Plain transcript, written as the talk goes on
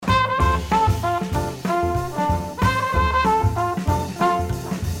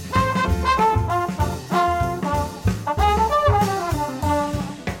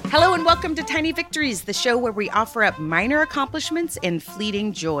Tiny Victories, the show where we offer up minor accomplishments and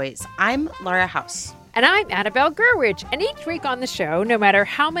fleeting joys. I'm Laura House. And I'm Annabelle Gurwitch. And each week on the show, no matter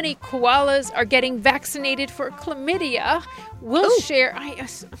how many koalas are getting vaccinated for chlamydia, we'll share...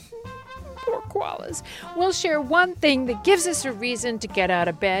 Poor koalas. We'll share one thing that gives us a reason to get out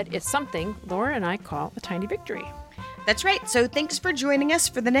of bed. It's something Laura and I call a tiny victory. That's right. So thanks for joining us.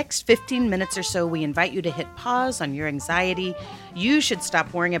 For the next 15 minutes or so, we invite you to hit pause on your anxiety. You should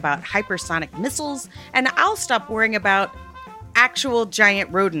stop worrying about hypersonic missiles, and I'll stop worrying about actual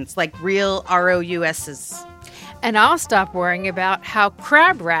giant rodents, like real ROUSs. And I'll stop worrying about how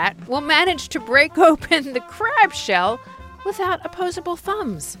Crab Rat will manage to break open the crab shell without opposable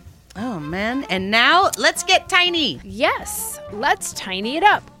thumbs. Oh, man. And now, let's get tiny. Yes, let's tiny it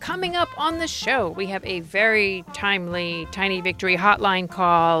up. Coming up on the show, we have a very timely Tiny Victory hotline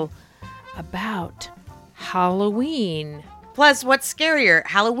call about Halloween. Plus, what's scarier,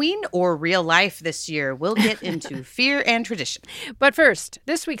 Halloween or real life this year? We'll get into fear and tradition. But first,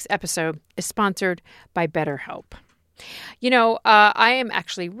 this week's episode is sponsored by BetterHelp. You know, I am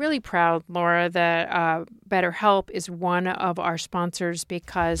actually really proud, Laura, that BetterHelp is one of our sponsors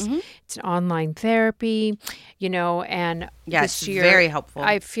because it's an online therapy, you know, and this year, very helpful.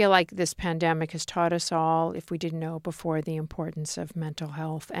 I feel like this pandemic has taught us all, if we didn't know before, the importance of mental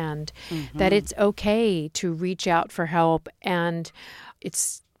health and that it's okay to reach out for help, and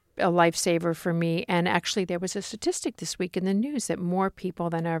it's a lifesaver for me. And actually, there was a statistic this week in the news that more people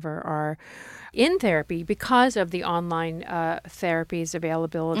than ever are in therapy because of the online therapies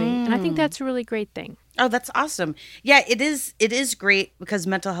availability. And I think that's a really great thing. Oh, that's awesome. Yeah, it is great because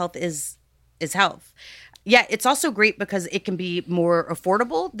mental health is health. Yeah, it's also great because it can be more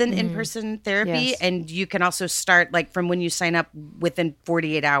affordable than in-person therapy. Yes. And you can also start like from when you sign up within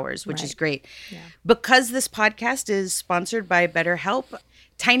 48 hours, which is great. Yeah. Because this podcast is sponsored by BetterHelp,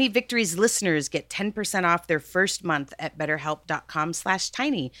 Tiny Victories listeners get 10% off their first month at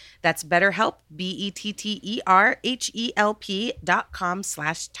betterhelp.com/tiny. That's BetterHelp,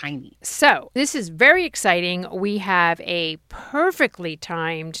 BetterHelp.com/tiny. So this is very exciting. We have a perfectly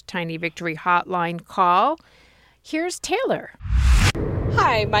timed Tiny Victory hotline call. Here's Taylor.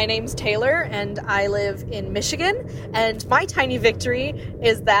 Hi, my name's Taylor, and I live in Michigan, and my tiny victory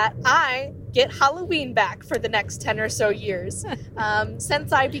is that I get Halloween back for the next 10 or so years.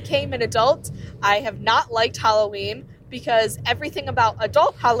 Since I became an adult, I have not liked Halloween because everything about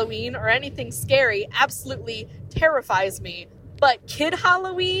adult Halloween or anything scary absolutely terrifies me. But kid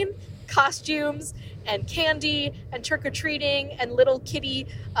Halloween, costumes, and candy, and trick-or-treating, and little kitty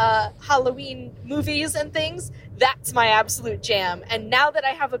Halloween movies and things, that's my absolute jam. And now that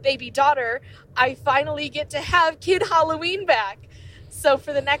I have a baby daughter, I finally get to have kid Halloween back. So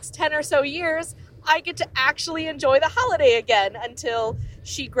for the next 10 or so years, I get to actually enjoy the holiday again until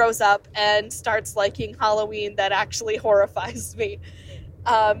she grows up and starts liking Halloween that actually horrifies me.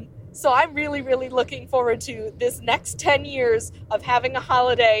 So I'm really, really looking forward to this next 10 years of having a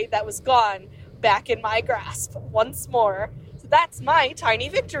holiday that was gone back in my grasp once more. So that's my tiny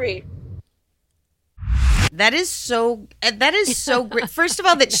victory. That is so great. First of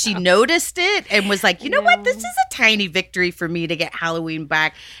all, that she noticed it and was like, you know what? This is a tiny victory for me to get Halloween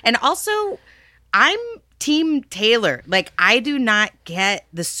back. And also, I'm Team Taylor. Like, I do not get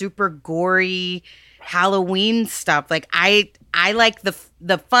the super gory Halloween stuff. Like, I like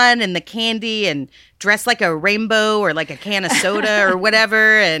the fun and the candy and dress like a rainbow or like a can of soda or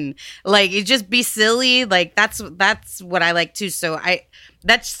whatever, and like you just be silly. Like that's what I like too. So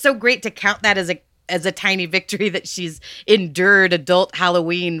that's so great to count that as a tiny victory that she's endured adult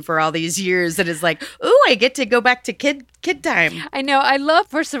Halloween for all these years and is like, ooh, I get to go back to kid time. I know. I love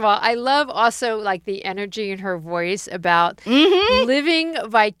also like the energy in her voice about living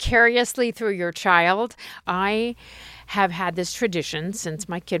vicariously through your child. I have had this tradition since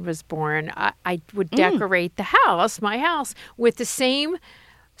my kid was born. I would decorate my house, with the same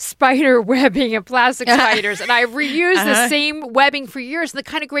spider webbing and plastic spiders, and I've reused the same webbing for years. And the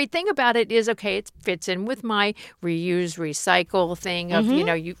kind of great thing about it is, okay, it fits in with my reuse, recycle thing of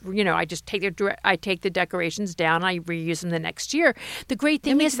I just take the decorations down, I reuse them the next year. The great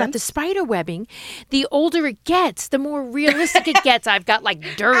thing is that the spider webbing, the older it gets, the more realistic it gets. I've got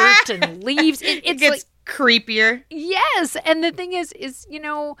like dirt and leaves. It gets like creepier. Yes, and the thing is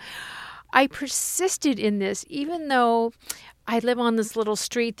I persisted in this, even though I live on this little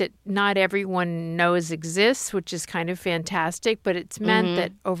street that not everyone knows exists, which is kind of fantastic. But it's meant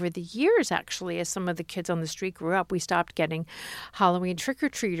that over the years, actually, as some of the kids on the street grew up, we stopped getting Halloween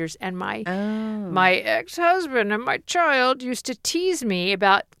trick-or-treaters. And my ex-husband and my child used to tease me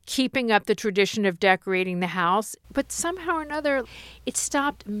about keeping up the tradition of decorating the house. But somehow or another, it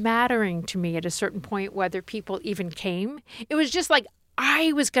stopped mattering to me at a certain point whether people even came. It was just like,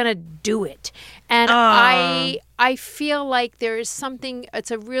 I was going to do it. And I feel like there is something, it's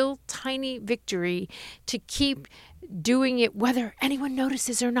a real tiny victory to keep doing it whether anyone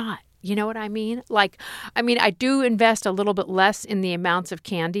notices or not. You know what I mean? I do invest a little bit less in the amounts of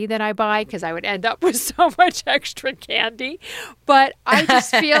candy that I buy because I would end up with so much extra candy. But I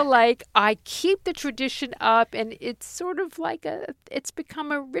just feel like I keep the tradition up, and it's sort of like it's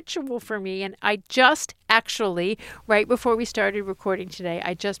become a ritual for me. And I just actually, right before we started recording today,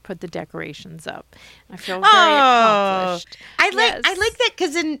 I just put the decorations up. I feel very accomplished. I like that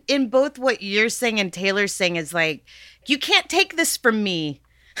because in both what you're saying and Taylor's saying is like, you can't take this from me.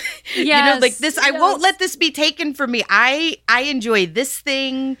 Yes, like this, I won't let this be taken from me. I enjoy this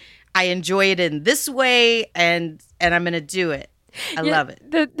thing. I enjoy it in this way, and I'm going to do it. I love it.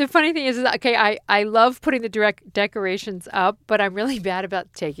 The funny thing is, okay, I love putting the decorations up, but I'm really bad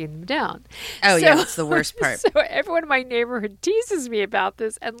about taking them down. Oh, yeah, it's the worst part. So everyone in my neighborhood teases me about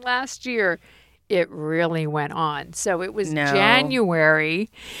this, and last year it really went on. So it was January,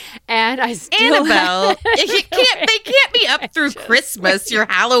 and I still Annabelle, they can't be up through Christmas. Your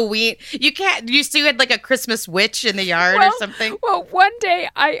Halloween, you can't. You still had like a Christmas witch in the yard or something. Well, one day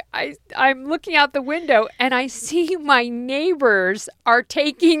I'm looking out the window and I see my neighbors are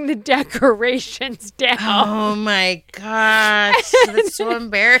taking the decorations down. Oh my gosh, that's so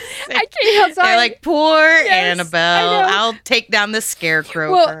embarrassing. I can't. They're like, poor Annabelle. I'll take down the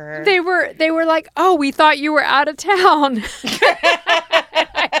scarecrow for her. They were like, oh, we thought you were out of town.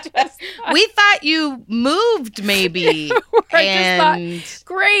 We thought you moved, maybe. I just thought,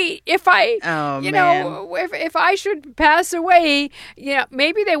 great. If I, if I should pass away,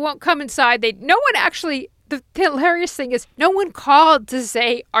 maybe they won't come inside. No one actually. The hilarious thing is, no one called to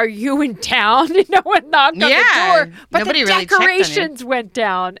say, "Are you in town?" No one knocked on the door, but nobody the really decorations went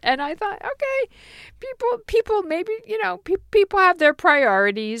down, and I thought, okay. People maybe, people have their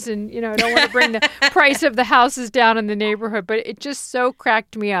priorities and, don't want to bring the price of the houses down in the neighborhood. But it just so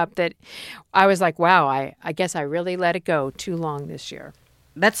cracked me up that I was like, wow, I guess I really let it go too long this year.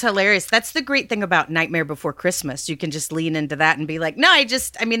 That's hilarious. That's the great thing about Nightmare Before Christmas. You can just lean into that and be like, no,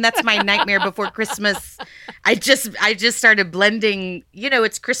 that's my Nightmare Before Christmas. I just started blending,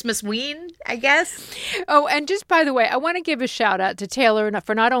 it's Christmasween, I guess. Oh, and just by the way, I want to give a shout out to Taylor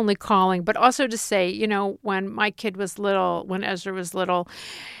for not only calling, but also to say, when my kid was little, when Ezra was little,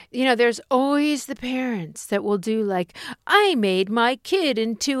 there's always the parents that will do like, I made my kid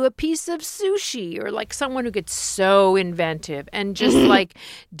into a piece of sushi, or like someone who gets so inventive and just like,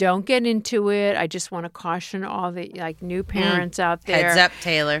 don't get into it. I just want to caution all the like new parents out there. Heads up,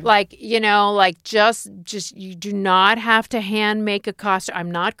 Taylor. Like, just you do not have to hand make a costume.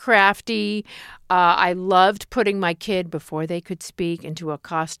 I'm not crafty. I loved putting my kid, before they could speak, into a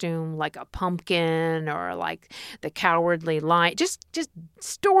costume like a pumpkin or like the Cowardly Lion. Just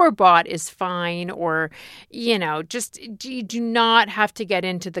store-bought is fine, or, just you do not have to get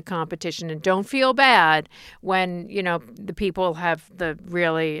into the competition. And don't feel bad when, the people have the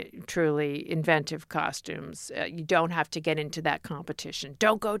really, truly inventive costumes. You don't have to get into that competition.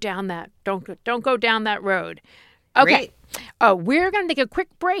 Don't go down that road. Okay. We're going to take a quick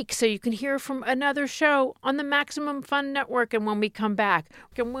break so you can hear from another show on the Maximum Fun Network. And when we come back,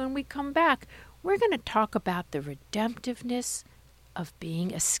 we're going to talk about the redemptiveness of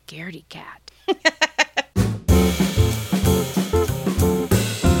being a scaredy cat.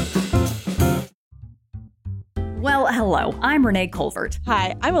 Well, hello, I'm Renee Colvert.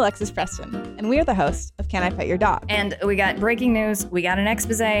 Hi, I'm Alexis Preston, and we are the hosts of Can I Pet Your Dog? And we got breaking news, we got an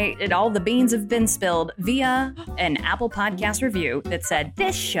expose, and all the beans have been spilled via an Apple Podcast review that said,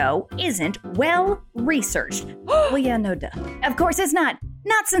 this show isn't well researched. Well, yeah, no duh. Of course it's not.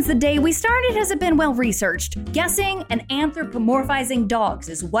 Not since the day we started has it been well researched. Guessing and anthropomorphizing dogs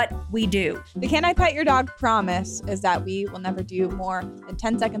is what we do. The Can I Pet Your Dog promise is that we will never do more than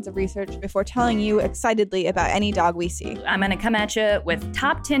 10 seconds of research before telling you excitedly about any dog we see. I'm going to come at you with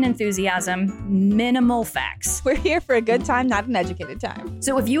top 10 enthusiasm, minimal facts. We're here for a good time, not an educated time.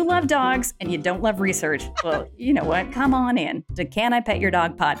 So if you love dogs and you don't love research, well, you know what? Come on in to Can I Pet Your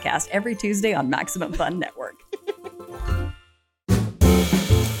Dog podcast every Tuesday on Maximum Fun Network.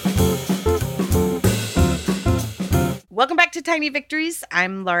 Welcome back to Tiny Victories.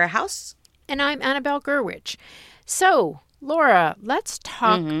 I'm Laura House. And I'm Annabelle Gurwitch. So, Laura, let's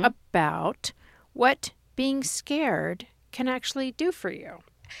talk about what being scared can actually do for you.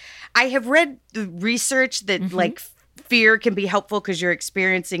 I have read the research that like fear can be helpful because you're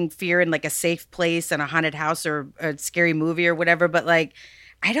experiencing fear in like a safe place in a haunted house or a scary movie or whatever. But like,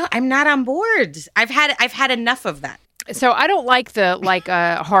 I'm not on board. I've had enough of that. So I don't like the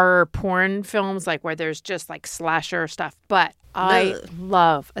horror porn films like where there's just like slasher stuff, but I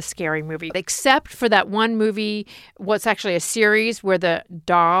love a scary movie, except for that one movie, what's actually a series where the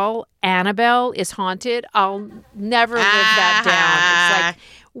doll Annabelle is haunted. I'll never live that down. It's like,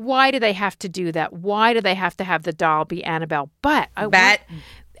 why do they have to do that? Why do they have to have the doll be Annabelle? But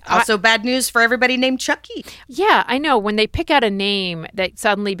Also, bad news for everybody named Chucky. Yeah, I know. When they pick out a name that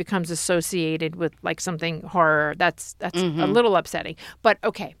suddenly becomes associated with like something horror, that's a little upsetting. But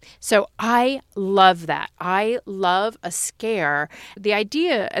okay, so I love that. I love a scare. The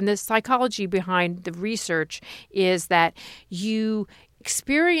idea and the psychology behind the research is that you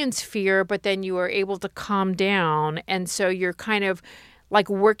experience fear, but then you are able to calm down. And so you're kind of like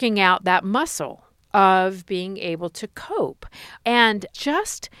working out that muscle of being able to cope. And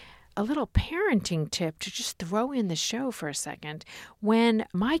just a little parenting tip to just throw in the show for a second. When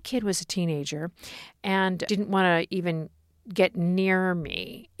my kid was a teenager and didn't want to even get near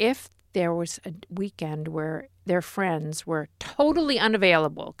me, if there was a weekend where their friends were totally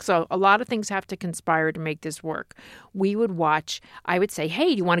unavailable, so a lot of things have to conspire to make this work, we would watch, I would say, hey,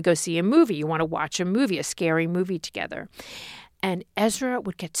 you want to go see a movie? You want to watch a movie, a scary movie together? And Ezra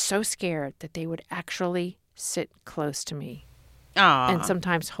would get so scared that they would actually sit close to me and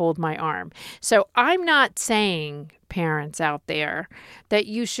sometimes hold my arm. So I'm not saying, parents out there, that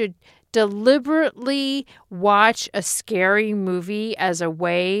you should deliberately watch a scary movie as a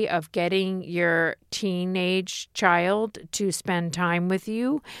way of getting your teenage child to spend time with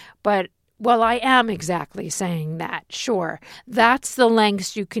you. But well, I am exactly saying that. Sure, that's the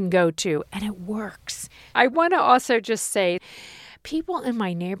lengths you can go to, and it works. I want to also just say, people in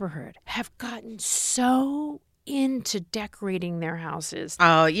my neighborhood have gotten so into decorating their houses.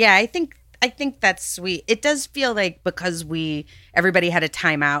 Oh, yeah, I think that's sweet. It does feel like because everybody had a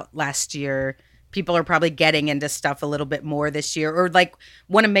timeout last year, people are probably getting into stuff a little bit more this year, or like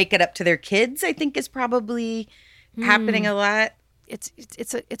want to make it up to their kids, I think is probably happening a lot.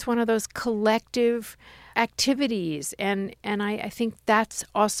 It's one of those collective activities, and I think that's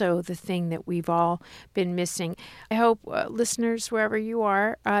also the thing that we've all been missing. I hope listeners, wherever you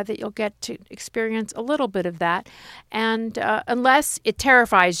are, that you'll get to experience a little bit of that. And unless it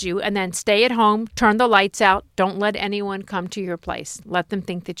terrifies you, and then stay at home, turn the lights out, don't let anyone come to your place. Let them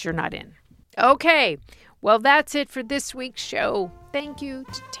think that you're not in. Okay, well, that's it for this week's show. Thank you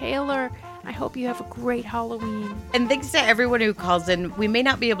to Taylor. I hope you have a great Halloween. And thanks to everyone who calls in. We may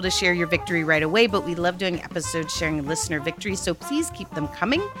not be able to share your victory right away, but we love doing episodes sharing listener victories, so please keep them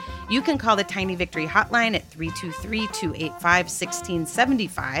coming. You can call the Tiny Victory Hotline at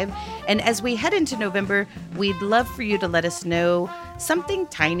 323-285-1675. And as we head into November, we'd love for you to let us know something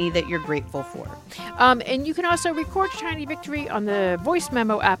tiny that you're grateful for. And you can also record your Tiny Victory on the voice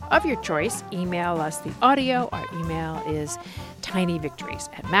memo app of your choice. Email us the audio. Our email is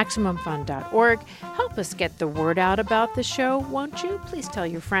tinyvictories@MaximumFun.org. Help us get the word out about the show, won't you? Please tell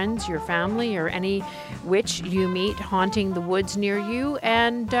your friends, your family, or any witch you meet haunting the woods near you,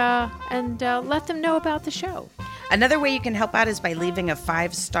 and let them know about the show. Another way you can help out is by leaving a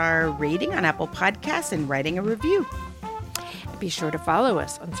 5-star rating on Apple Podcasts and writing a review. Be sure to follow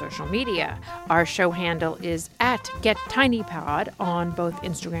us on social media. Our show handle is @GetTinyPod on both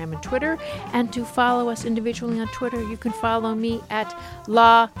Instagram and Twitter. And to follow us individually on Twitter, you can follow me at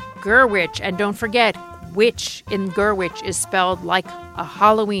La Gurwitch. And don't forget, witch in Gurwitch is spelled like a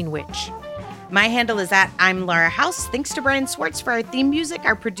Halloween witch. My handle is @I'm Laura House. Thanks to Brian Swartz for our theme music.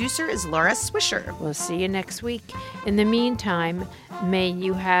 Our producer is Laura Swisher. We'll see you next week. In the meantime, may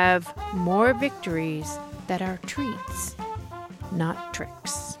you have more victories that are treats, not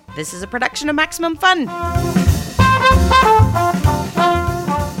tricks. This is a production of Maximum Fun.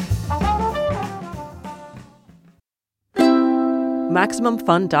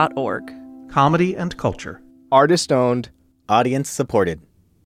 MaximumFun.org. Comedy and culture. Artist owned. Audience supported.